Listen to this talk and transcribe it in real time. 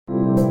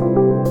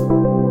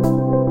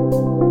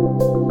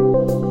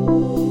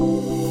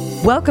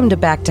Welcome to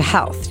Back to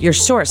Health, your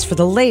source for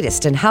the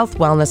latest in health,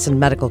 wellness, and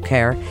medical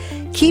care,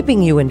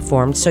 keeping you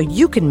informed so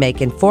you can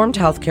make informed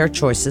healthcare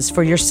choices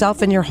for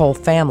yourself and your whole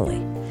family.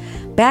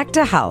 Back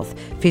to Health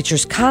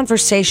features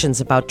conversations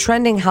about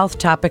trending health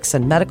topics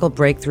and medical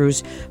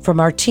breakthroughs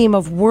from our team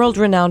of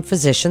world-renowned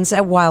physicians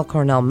at Weill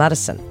Cornell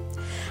Medicine.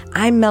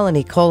 I'm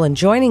Melanie Cole, and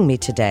joining me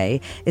today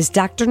is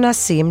Dr.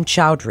 Naseem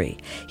Chowdhury.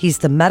 He's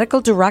the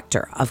Medical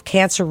Director of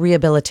Cancer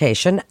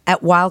Rehabilitation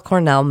at Weill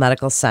Cornell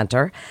Medical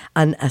Center,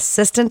 an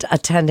Assistant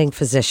Attending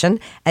Physician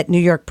at New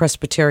York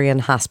Presbyterian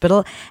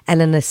Hospital,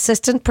 and an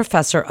Assistant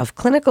Professor of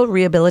Clinical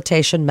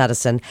Rehabilitation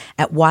Medicine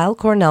at Weill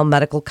Cornell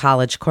Medical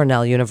College,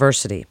 Cornell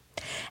University.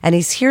 And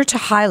he's here to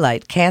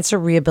highlight cancer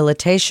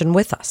rehabilitation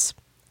with us.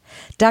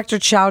 Dr.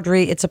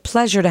 Chowdhury, it's a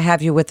pleasure to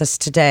have you with us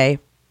today.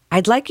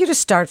 I'd like you to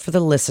start for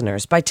the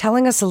listeners by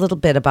telling us a little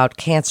bit about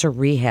cancer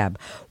rehab.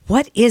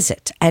 What is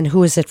it and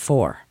who is it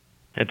for?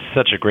 It's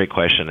such a great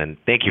question, and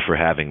thank you for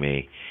having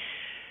me.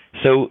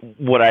 So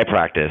what I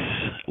practice,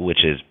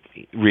 which is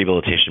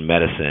rehabilitation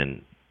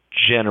medicine,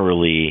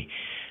 generally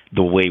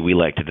the way we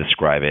like to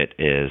describe it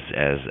is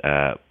as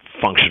a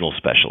functional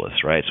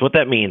specialist, right? So what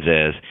that means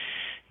is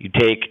you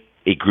take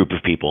a group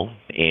of people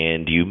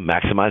and you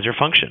maximize their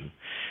function.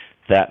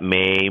 That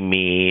may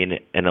mean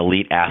an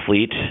elite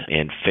athlete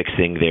and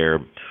fixing their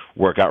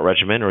workout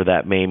regimen, or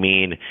that may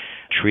mean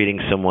treating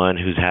someone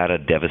who's had a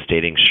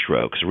devastating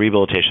stroke. So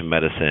rehabilitation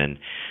medicine,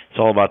 it's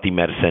all about the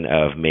medicine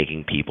of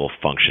making people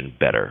function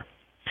better.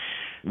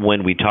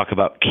 When we talk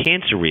about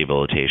cancer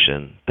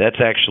rehabilitation,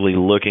 that's actually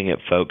looking at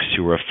folks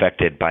who are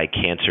affected by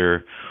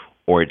cancer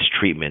or its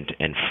treatment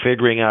and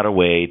figuring out a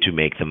way to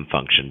make them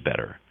function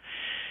better.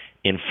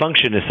 And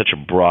function is such a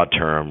broad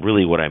term.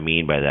 Really what I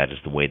mean by that is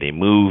the way they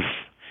move,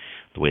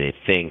 the way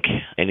they think,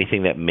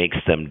 anything that makes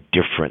them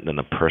different than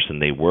the person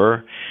they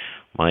were.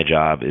 My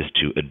job is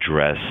to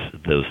address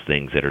those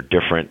things that are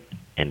different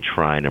and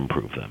try and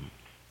improve them.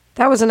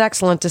 That was an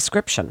excellent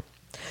description.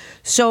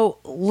 So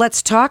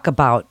let's talk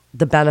about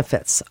the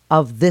benefits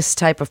of this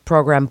type of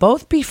program,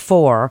 both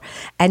before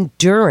and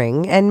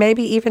during and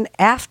maybe even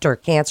after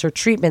cancer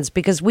treatments,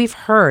 because we've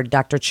heard,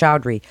 Dr.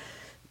 Chowdhury,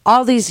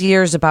 all these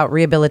years about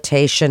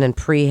rehabilitation and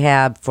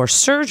prehab for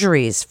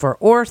surgeries, for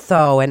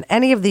ortho, and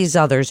any of these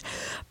others.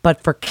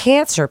 But for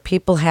cancer,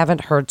 people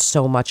haven't heard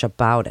so much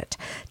about it.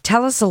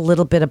 Tell us a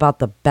little bit about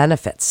the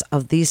benefits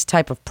of these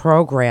type of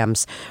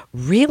programs.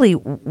 Really,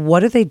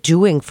 what are they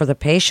doing for the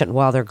patient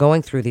while they're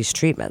going through these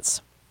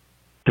treatments?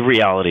 The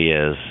reality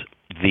is,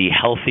 the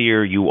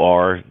healthier you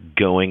are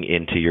going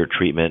into your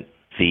treatment,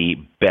 the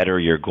better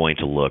you're going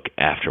to look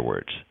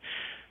afterwards.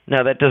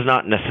 Now, that does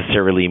not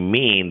necessarily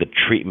mean the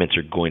treatments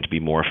are going to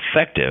be more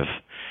effective,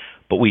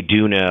 but we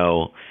do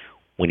know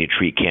when you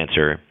treat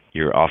cancer,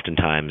 you're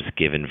oftentimes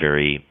given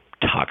very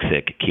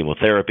toxic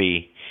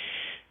chemotherapy,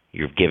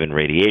 you're given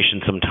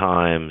radiation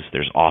sometimes,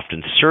 there's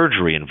often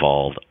surgery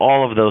involved.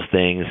 All of those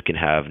things can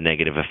have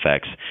negative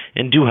effects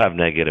and do have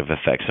negative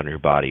effects on your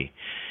body.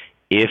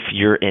 If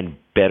you're in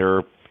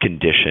better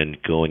condition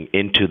going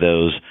into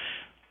those,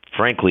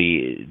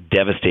 frankly,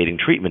 devastating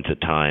treatments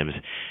at times,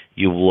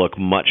 you will look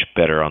much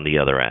better on the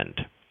other end.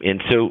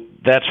 And so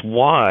that's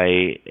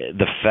why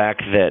the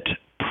fact that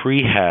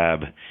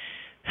prehab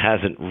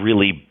hasn't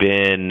really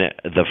been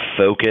the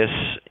focus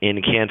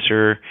in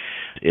cancer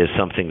is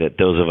something that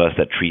those of us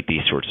that treat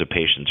these sorts of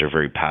patients are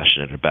very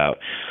passionate about.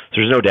 So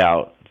there's no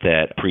doubt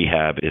that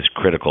prehab is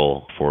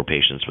critical for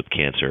patients with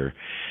cancer.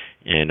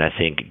 And I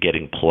think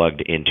getting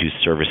plugged into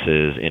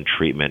services and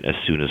treatment as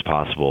soon as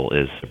possible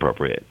is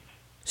appropriate.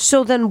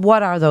 So then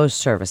what are those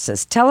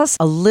services? Tell us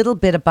a little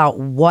bit about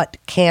what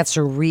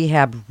cancer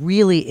rehab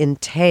really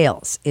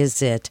entails.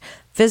 Is it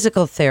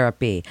physical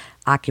therapy,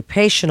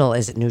 occupational?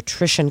 Is it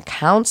nutrition,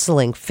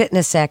 counseling,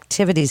 fitness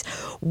activities?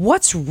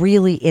 What's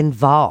really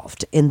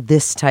involved in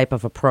this type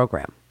of a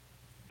program?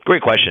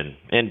 Great question.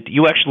 And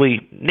you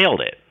actually nailed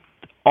it.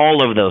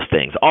 All of those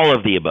things, all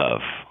of the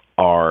above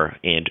are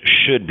and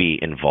should be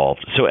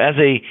involved. So as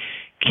a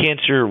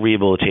cancer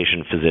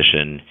rehabilitation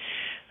physician,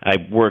 I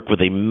work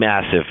with a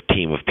massive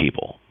team of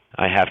people.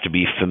 I have to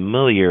be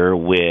familiar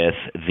with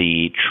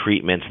the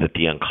treatments that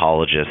the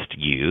oncologist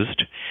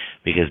used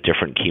because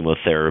different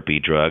chemotherapy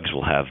drugs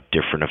will have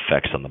different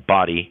effects on the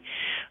body.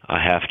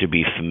 I have to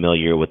be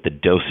familiar with the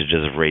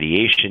dosages of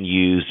radiation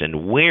used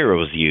and where it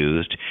was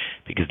used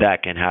because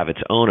that can have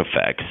its own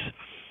effects.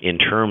 In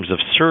terms of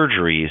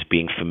surgeries,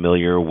 being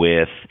familiar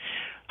with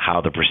how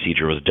the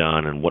procedure was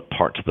done and what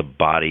parts of the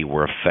body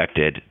were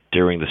affected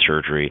during the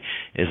surgery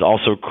is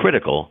also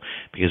critical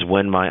because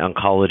when my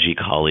oncology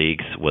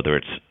colleagues, whether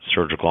it's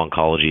surgical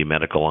oncology,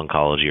 medical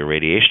oncology, or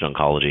radiation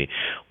oncology,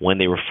 when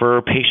they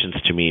refer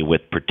patients to me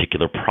with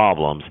particular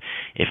problems,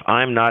 if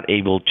I'm not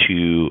able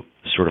to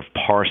sort of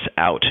parse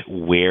out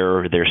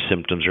where their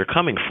symptoms are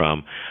coming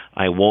from,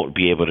 I won't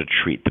be able to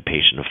treat the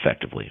patient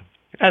effectively.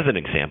 As an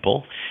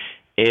example,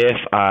 if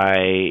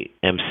I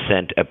am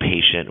sent a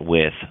patient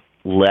with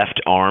left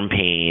arm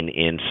pain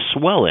and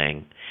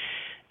swelling,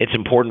 it's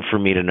important for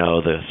me to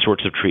know the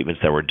sorts of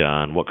treatments that were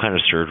done, what kind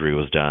of surgery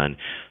was done,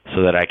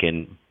 so that I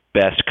can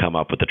best come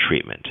up with a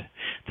treatment.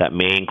 That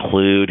may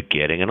include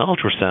getting an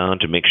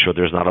ultrasound to make sure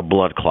there's not a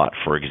blood clot,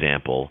 for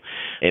example.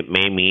 It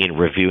may mean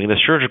reviewing the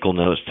surgical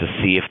notes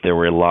to see if there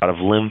were a lot of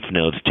lymph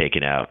nodes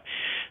taken out.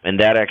 And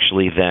that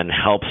actually then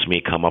helps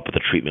me come up with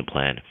a treatment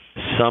plan.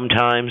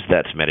 Sometimes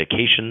that's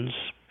medications.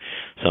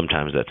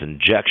 Sometimes that's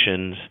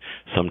injections.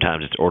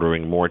 Sometimes it's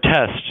ordering more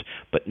tests.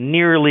 But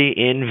nearly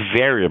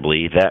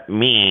invariably, that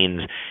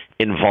means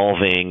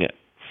involving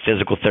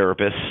physical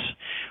therapists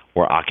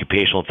or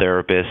occupational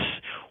therapists,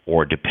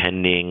 or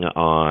depending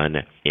on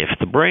if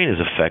the brain is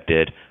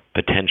affected,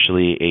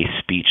 potentially a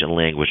speech and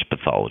language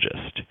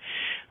pathologist.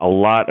 A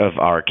lot of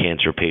our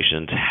cancer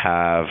patients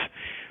have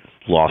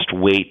lost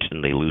weight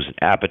and they lose an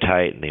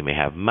appetite and they may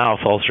have mouth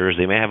ulcers.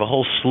 They may have a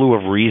whole slew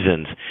of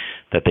reasons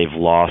that they've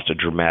lost a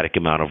dramatic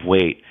amount of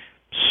weight.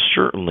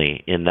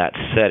 Certainly in that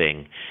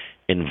setting,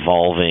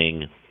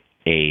 involving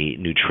a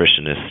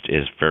nutritionist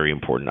is very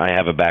important. I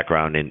have a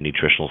background in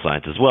nutritional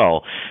science as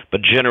well,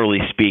 but generally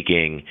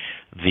speaking,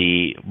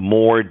 the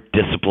more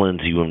disciplines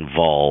you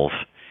involve,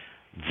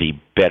 the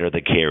better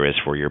the care is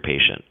for your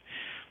patient.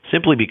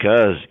 Simply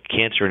because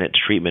cancer and its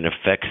treatment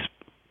affects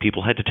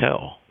people head to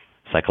toe,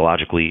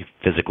 psychologically,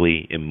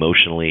 physically,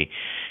 emotionally.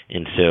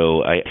 And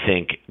so I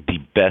think the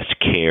best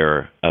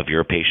care of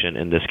your patient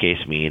in this case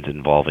means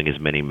involving as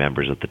many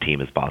members of the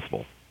team as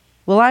possible.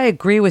 Well, I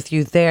agree with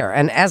you there.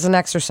 And as an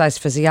exercise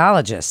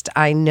physiologist,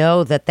 I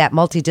know that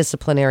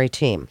multidisciplinary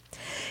team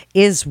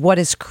is what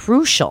is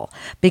crucial,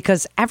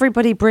 because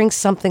everybody brings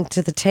something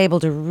to the table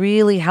to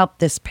really help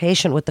this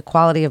patient with the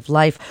quality of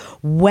life.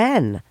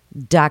 When,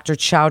 Dr.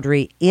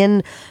 Chowdhury,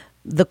 in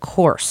the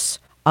course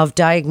of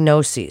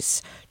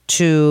diagnoses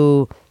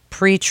to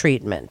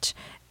pre-treatment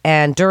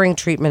and during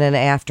treatment and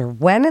after,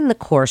 when in the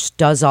course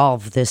does all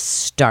of this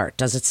start?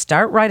 Does it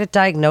start right at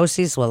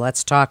diagnoses? Well,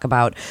 let's talk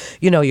about,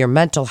 your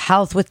mental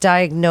health with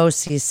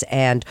diagnoses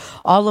and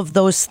all of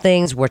those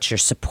things. What's your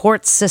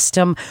support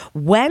system?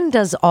 When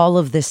does all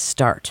of this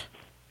start?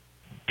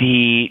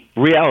 The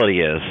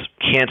reality is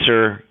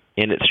cancer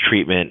in its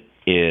treatment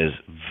is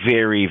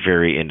very,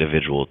 very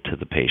individual to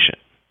the patient.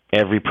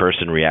 Every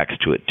person reacts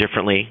to it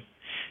differently.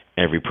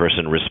 Every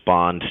person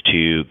responds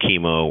to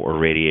chemo or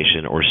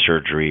radiation or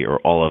surgery or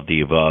all of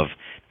the above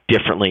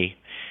differently.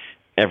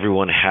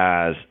 Everyone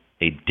has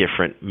a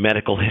different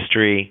medical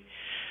history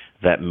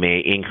that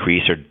may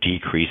increase or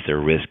decrease their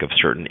risk of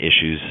certain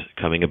issues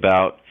coming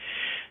about.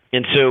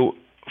 And so,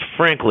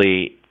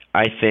 frankly,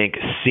 I think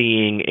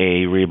seeing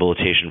a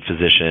rehabilitation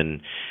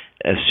physician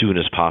as soon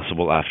as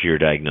possible after your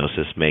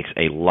diagnosis makes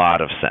a lot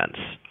of sense.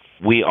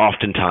 We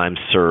oftentimes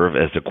serve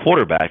as the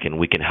quarterback, and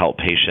we can help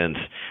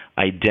patients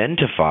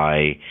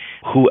identify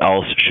who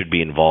else should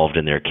be involved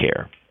in their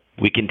care.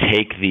 We can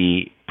take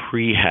the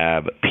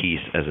prehab piece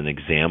as an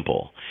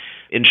example.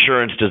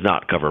 Insurance does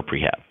not cover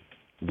prehab.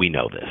 We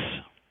know this.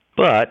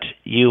 But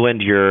you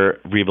and your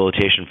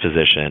rehabilitation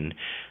physician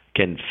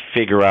can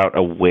figure out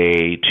a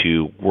way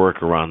to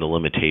work around the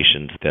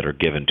limitations that are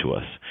given to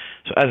us.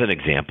 So as an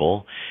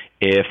example,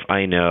 if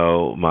I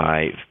know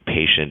my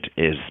patient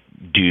is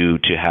due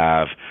to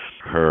have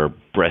her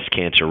breast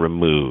cancer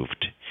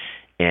removed,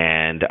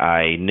 and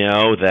I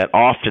know that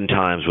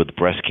oftentimes with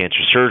breast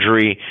cancer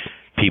surgery,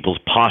 people's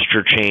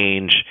posture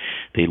change,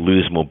 they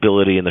lose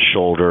mobility in the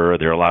shoulder,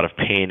 there are a lot of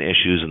pain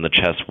issues in the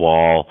chest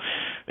wall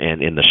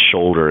and in the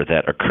shoulder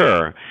that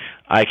occur,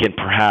 I can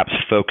perhaps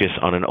focus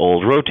on an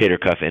old rotator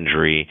cuff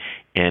injury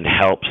and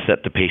help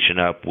set the patient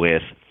up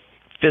with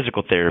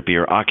physical therapy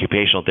or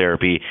occupational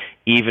therapy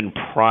even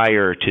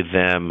prior to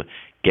them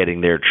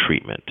getting their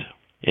treatment.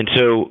 And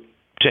so,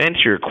 to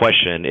answer your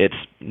question, it's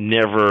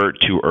never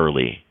too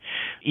early.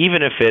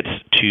 Even if it's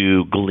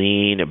to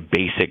glean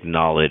basic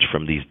knowledge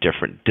from these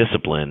different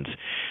disciplines,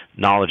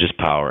 knowledge is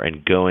power,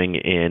 and going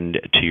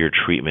into your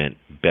treatment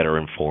better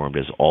informed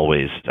is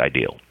always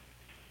ideal.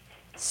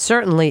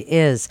 Certainly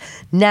is.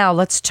 Now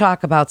let's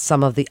talk about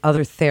some of the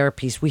other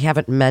therapies we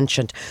haven't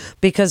mentioned,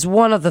 because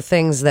one of the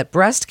things that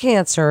breast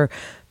cancer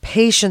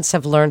patients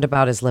have learned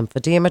about is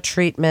lymphedema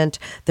treatment.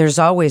 There's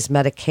always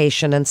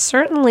medication, and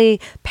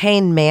certainly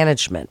pain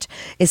management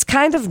is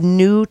kind of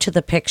new to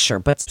the picture,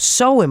 but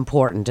so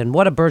important, and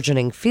what a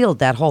burgeoning field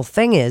that whole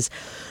thing is.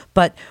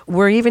 But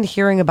we're even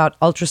hearing about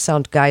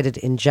ultrasound-guided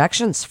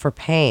injections for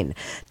pain.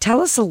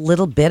 Tell us a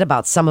little bit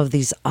about some of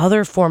these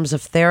other forms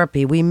of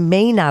therapy we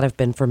may not have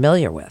been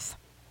familiar with.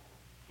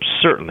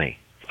 Certainly.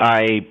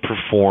 I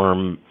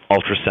perform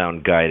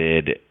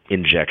ultrasound-guided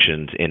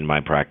injections in my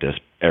practice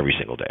every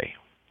single day.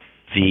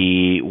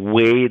 The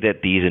way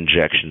that these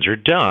injections are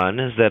done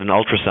is that an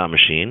ultrasound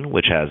machine,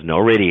 which has no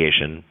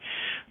radiation,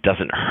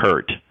 doesn't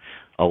hurt,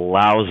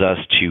 allows us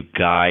to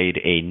guide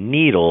a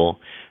needle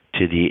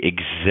to the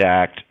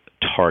exact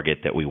target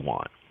that we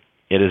want.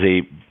 It is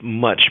a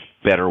much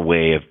better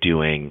way of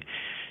doing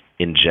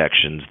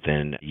injections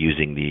than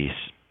using the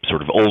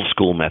sort of old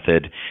school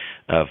method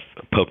of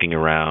poking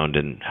around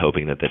and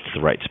hoping that that's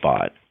the right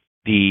spot.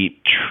 The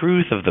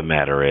truth of the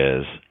matter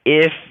is,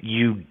 if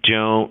you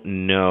don't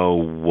know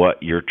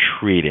what you're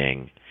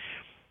treating,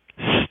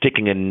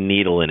 sticking a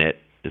needle in it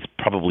is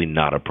probably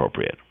not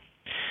appropriate.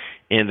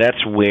 And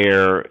that's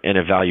where an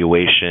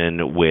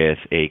evaluation with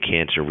a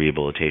cancer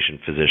rehabilitation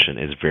physician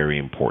is very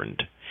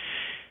important.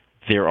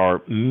 There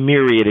are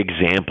myriad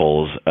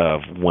examples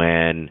of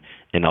when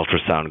an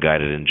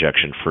ultrasound-guided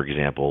injection, for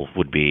example,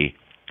 would be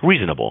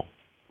reasonable.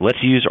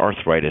 Let's use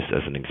arthritis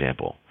as an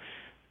example.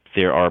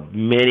 There are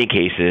many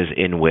cases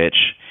in which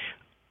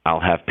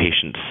I'll have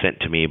patients sent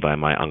to me by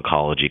my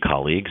oncology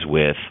colleagues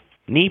with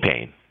knee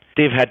pain.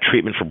 They've had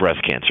treatment for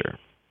breast cancer.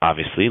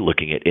 Obviously,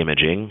 looking at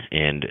imaging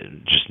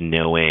and just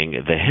knowing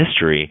the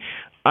history,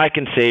 I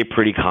can say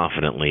pretty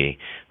confidently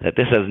that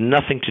this has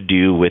nothing to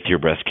do with your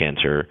breast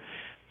cancer.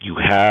 You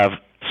have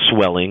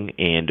swelling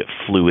and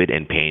fluid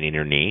and pain in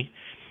your knee.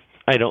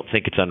 I don't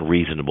think it's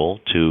unreasonable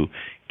to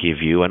give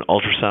you an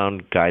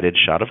ultrasound-guided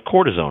shot of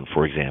cortisone,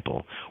 for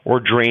example, or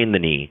drain the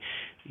knee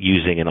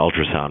using an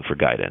ultrasound for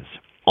guidance.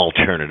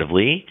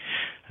 Alternatively,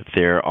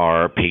 there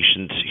are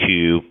patients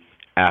who,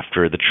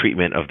 after the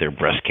treatment of their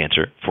breast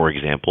cancer, for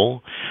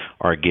example,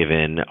 are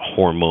given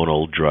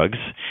hormonal drugs,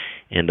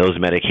 and those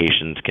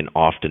medications can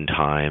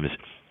oftentimes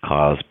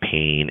cause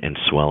pain and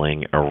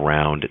swelling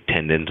around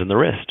tendons in the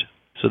wrist.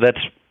 So that's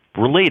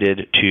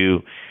related to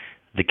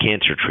the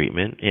cancer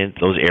treatment, and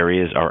those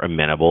areas are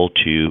amenable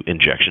to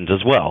injections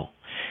as well.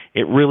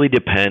 It really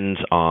depends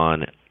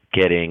on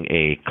getting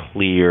a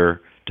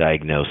clear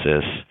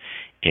diagnosis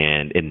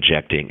and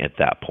injecting at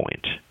that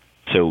point.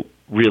 So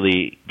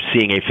really,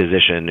 seeing a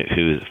physician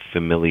who's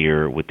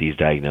familiar with these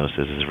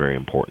diagnoses is very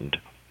important.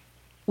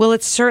 Well,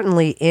 it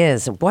certainly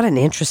is. What an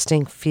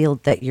interesting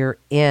field that you're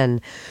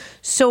in.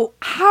 So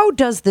how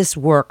does this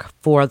work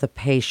for the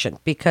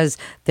patient? Because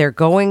they're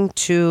going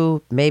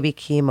to maybe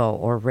chemo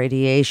or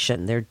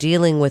radiation. They're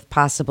dealing with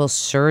possible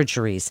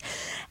surgeries.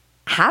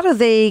 How do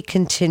they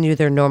continue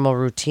their normal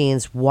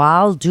routines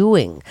while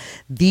doing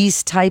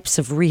these types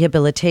of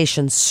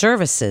rehabilitation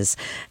services?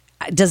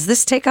 Does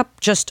this take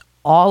up just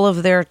all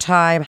of their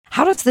time?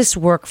 How does this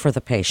work for the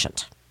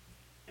patient?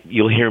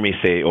 You'll hear me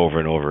say over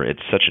and over,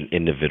 it's such an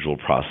individual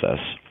process.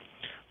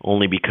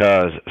 Only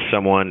because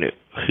someone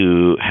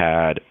who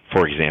had,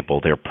 for example,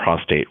 their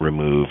prostate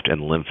removed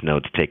and lymph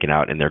nodes taken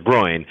out in their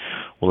groin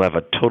will have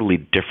a totally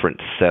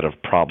different set of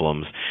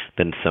problems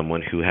than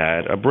someone who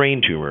had a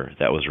brain tumor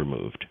that was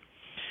removed.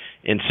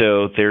 And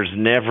so there's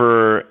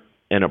never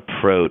an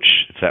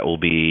approach that will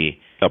be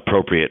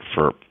appropriate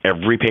for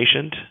every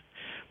patient,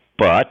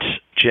 but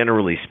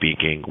generally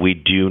speaking, we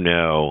do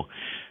know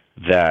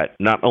that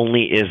not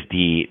only is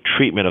the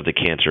treatment of the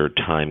cancer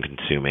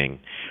time-consuming,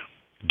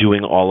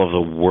 doing all of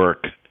the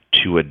work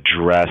to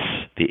address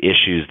the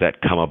issues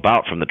that come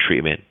about from the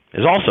treatment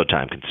is also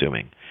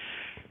time-consuming.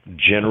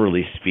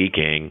 Generally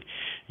speaking,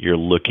 you're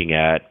looking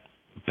at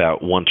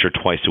about once or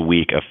twice a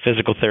week of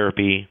physical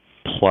therapy,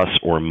 plus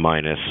or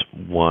minus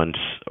once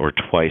or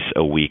twice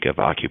a week of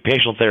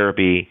occupational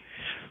therapy,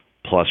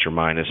 plus or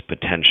minus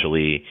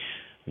potentially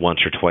once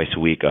or twice a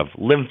week of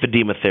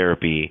lymphedema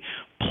therapy,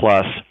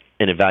 plus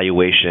an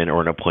evaluation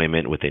or an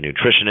appointment with a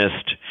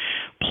nutritionist,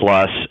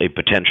 plus a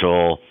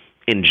potential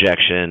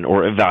injection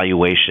or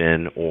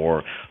evaluation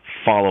or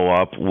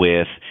follow-up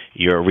with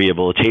your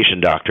rehabilitation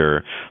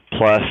doctor,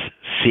 plus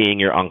seeing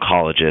your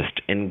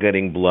oncologist and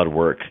getting blood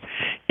work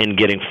and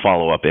getting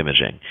follow-up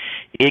imaging.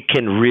 It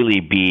can really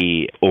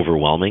be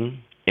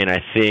overwhelming, and I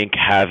think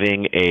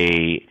having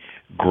a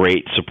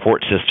great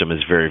support system is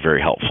very,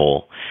 very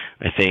helpful.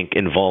 I think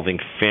involving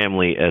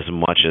family as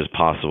much as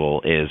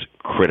possible is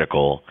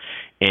critical.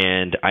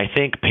 And I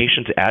think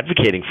patients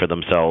advocating for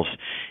themselves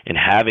and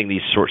having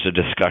these sorts of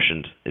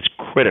discussions is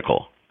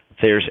critical.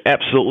 There's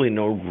absolutely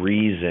no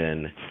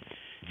reason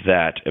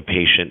that a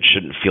patient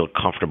shouldn't feel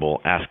comfortable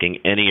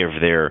asking any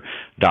of their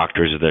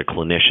doctors or their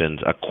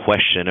clinicians a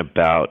question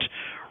about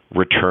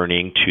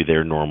returning to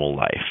their normal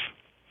life.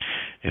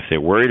 If they're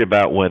worried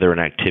about whether an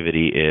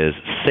activity is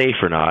safe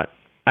or not,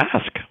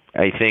 ask.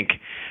 I think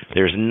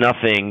there's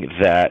nothing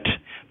that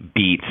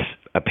beats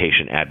a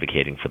patient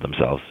advocating for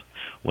themselves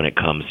when it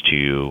comes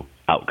to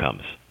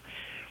outcomes.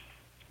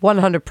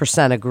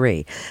 100%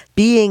 agree.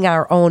 Being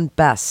our own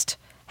best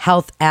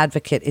health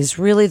advocate is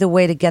really the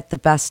way to get the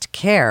best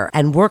care,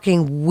 and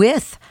working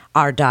with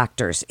our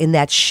doctors in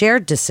that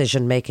shared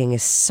decision making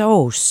is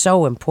so,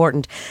 so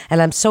important.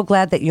 And I'm so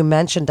glad that you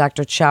mentioned,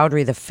 Dr.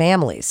 Chowdhury, the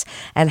families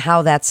and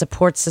how that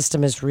support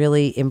system is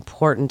really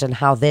important and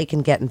how they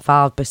can get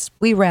involved. But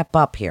we wrap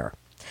up here.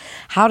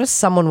 How does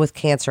someone with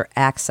cancer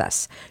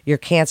access your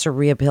cancer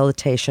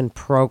rehabilitation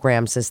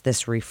programs? Is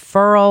this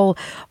referral?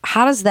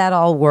 How does that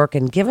all work?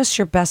 And give us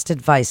your best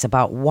advice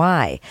about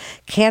why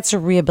cancer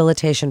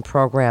rehabilitation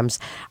programs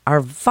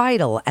are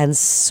vital and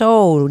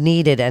so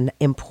needed and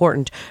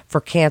important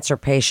for cancer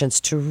patients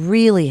to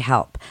really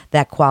help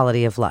that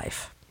quality of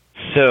life.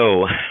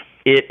 So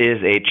it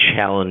is a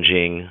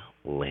challenging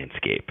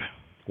landscape.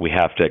 We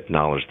have to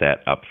acknowledge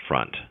that up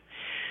front.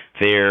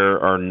 There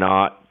are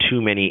not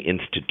too many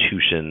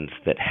institutions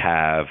that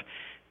have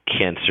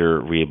cancer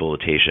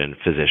rehabilitation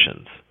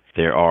physicians.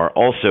 There are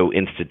also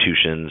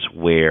institutions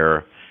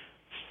where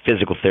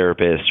physical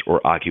therapists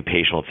or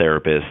occupational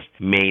therapists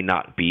may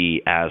not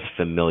be as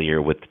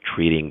familiar with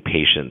treating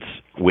patients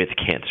with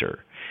cancer.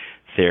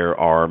 There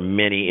are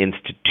many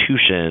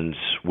institutions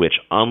which,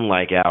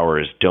 unlike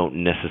ours,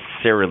 don't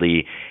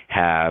necessarily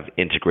have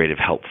integrative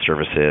health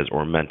services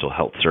or mental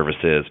health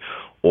services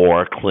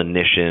or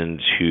clinicians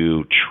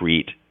who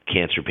treat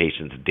cancer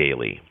patients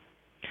daily.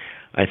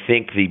 I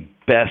think the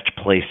best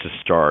place to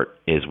start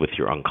is with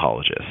your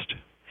oncologist.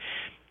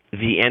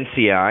 The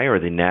NCI, or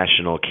the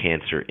National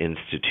Cancer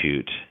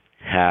Institute,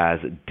 has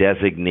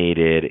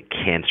designated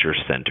cancer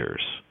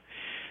centers.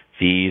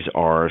 These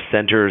are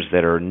centers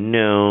that are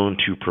known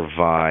to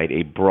provide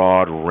a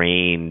broad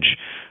range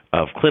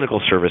of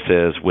clinical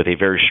services with a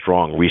very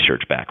strong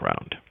research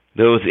background.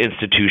 Those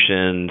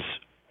institutions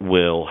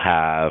will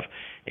have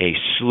a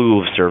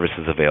slew of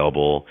services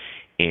available,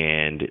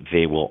 and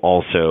they will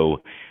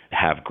also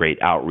have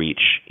great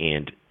outreach,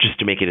 and just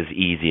to make it as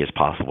easy as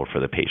possible for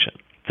the patient.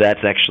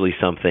 That's actually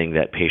something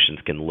that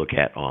patients can look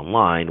at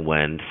online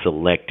when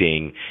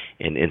selecting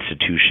an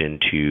institution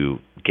to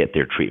get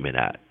their treatment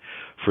at.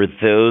 For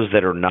those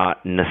that are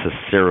not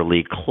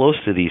necessarily close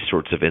to these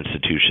sorts of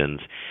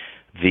institutions,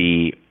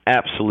 the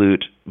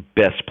absolute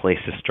best place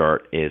to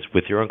start is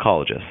with your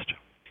oncologist.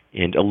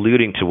 And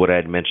alluding to what I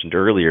had mentioned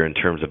earlier in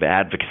terms of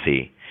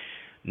advocacy,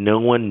 no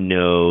one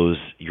knows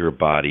your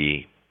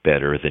body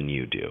better than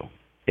you do.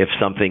 If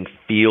something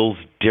feels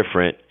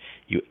different,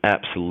 you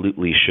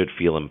absolutely should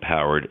feel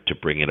empowered to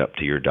bring it up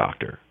to your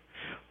doctor.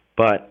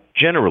 But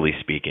generally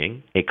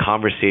speaking, a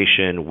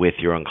conversation with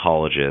your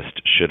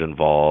oncologist should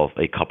involve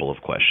a couple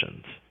of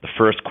questions. The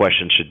first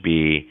question should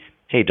be,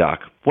 hey doc,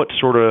 what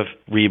sort of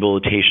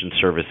rehabilitation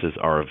services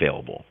are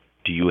available?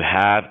 Do you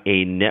have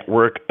a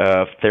network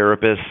of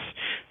therapists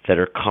that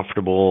are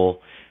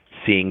comfortable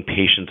seeing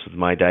patients with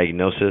my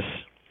diagnosis?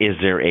 Is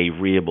there a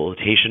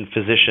rehabilitation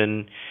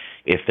physician?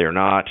 If they're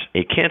not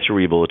a cancer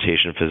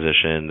rehabilitation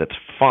physician, that's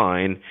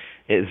fine.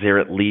 Is there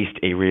at least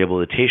a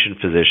rehabilitation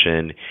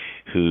physician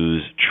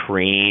who's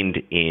trained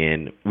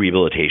in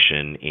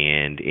rehabilitation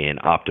and in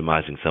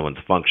optimizing someone's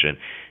function?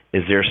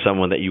 Is there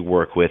someone that you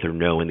work with or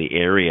know in the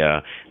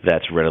area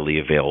that's readily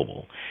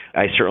available?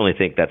 I certainly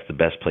think that's the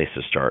best place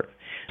to start.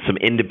 Some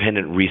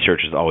independent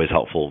research is always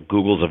helpful.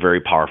 Google's a very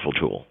powerful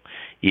tool.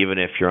 Even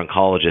if your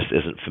oncologist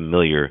isn't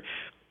familiar,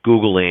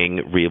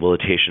 Googling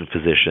rehabilitation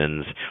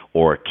physicians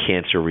or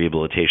cancer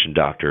rehabilitation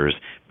doctors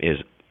is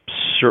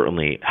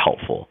certainly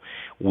helpful.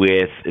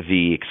 With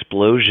the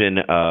explosion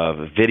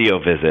of video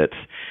visits,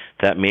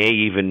 that may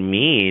even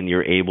mean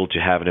you're able to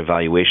have an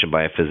evaluation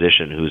by a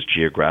physician who's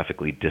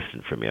geographically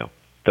distant from you.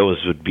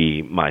 Those would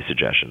be my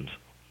suggestions.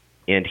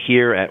 And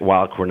here at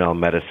Weill Cornell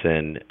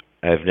Medicine,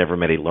 I've never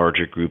met a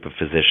larger group of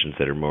physicians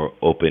that are more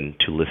open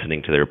to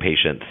listening to their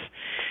patients.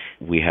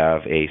 We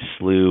have a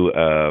slew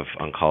of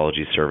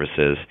oncology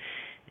services,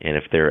 and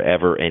if there are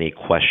ever any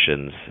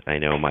questions, I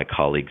know my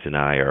colleagues and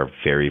I are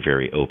very,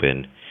 very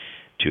open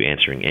to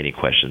answering any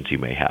questions you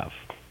may have.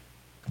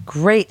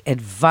 Great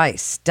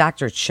advice,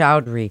 Dr.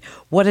 Chowdhury.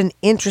 What an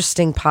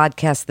interesting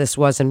podcast this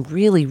was, and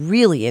really,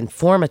 really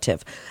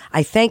informative.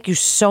 I thank you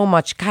so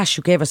much. Gosh,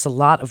 you gave us a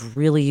lot of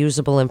really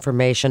usable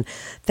information.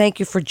 Thank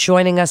you for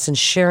joining us and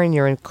sharing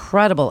your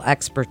incredible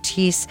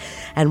expertise.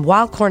 And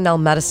Weill Cornell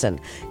Medicine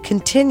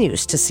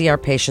continues to see our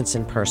patients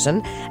in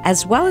person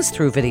as well as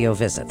through video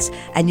visits,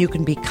 and you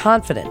can be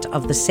confident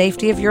of the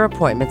safety of your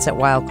appointments at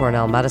Weill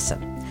Cornell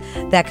Medicine.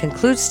 That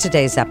concludes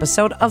today's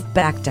episode of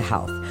Back to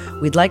Health.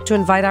 We'd like to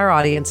invite our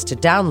audience to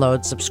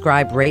download,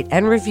 subscribe, rate,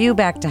 and review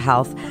Back to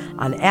Health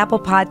on Apple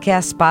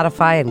Podcasts,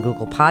 Spotify, and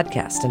Google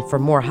Podcasts. And for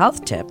more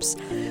health tips,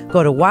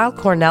 go to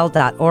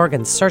weillcornell.org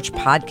and search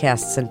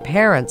podcasts. And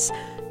parents,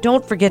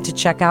 don't forget to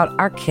check out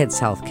our Kids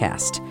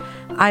Healthcast.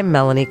 I'm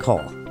Melanie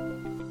Cole.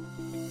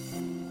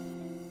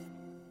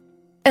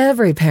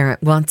 Every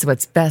parent wants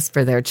what's best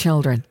for their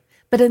children.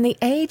 But in the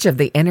age of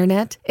the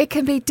internet, it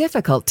can be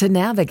difficult to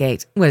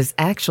navigate what is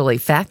actually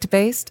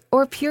fact-based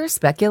or pure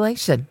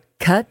speculation.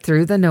 Cut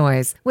through the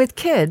noise with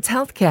Kids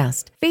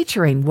Healthcast,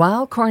 featuring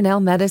Weill Cornell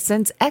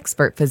Medicine's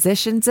expert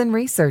physicians and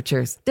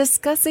researchers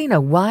discussing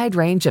a wide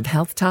range of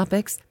health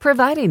topics,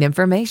 providing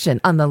information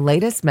on the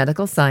latest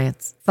medical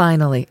science.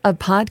 Finally, a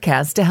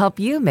podcast to help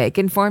you make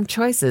informed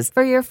choices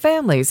for your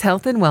family's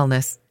health and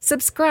wellness.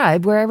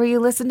 Subscribe wherever you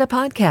listen to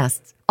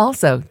podcasts.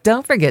 Also,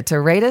 don't forget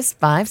to rate us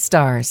 5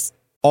 stars.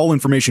 All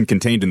information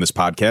contained in this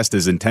podcast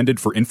is intended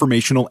for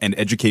informational and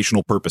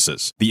educational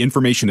purposes. The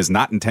information is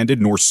not intended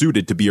nor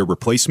suited to be a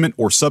replacement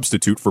or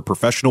substitute for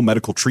professional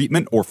medical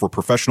treatment or for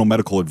professional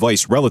medical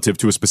advice relative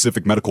to a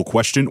specific medical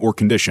question or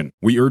condition.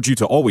 We urge you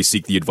to always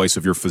seek the advice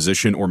of your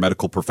physician or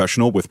medical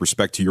professional with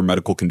respect to your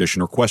medical condition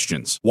or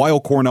questions. Weill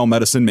Cornell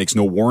Medicine makes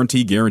no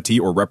warranty, guarantee,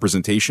 or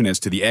representation as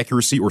to the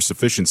accuracy or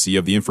sufficiency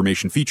of the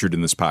information featured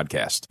in this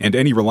podcast, and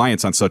any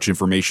reliance on such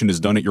information is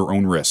done at your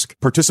own risk.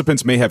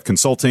 Participants may have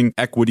consulting,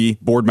 equity,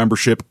 board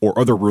membership, or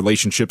other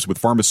relationships with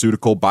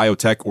pharmaceutical,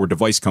 biotech, or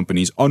device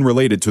companies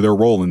unrelated to their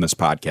role in this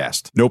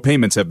podcast. No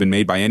payments have been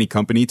made by any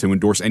company to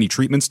endorse any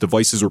treatments,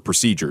 devices, or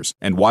procedures,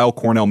 and Weill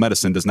Cornell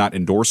Medicine does not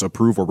endorse,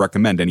 approve, or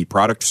recommend any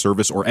product,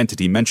 service, or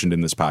entity mentioned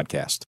in this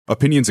podcast.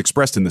 Opinions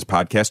expressed in this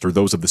podcast are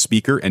those of the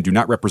speaker and do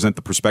not represent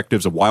the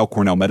perspectives of Weill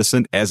Cornell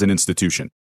Medicine as an institution.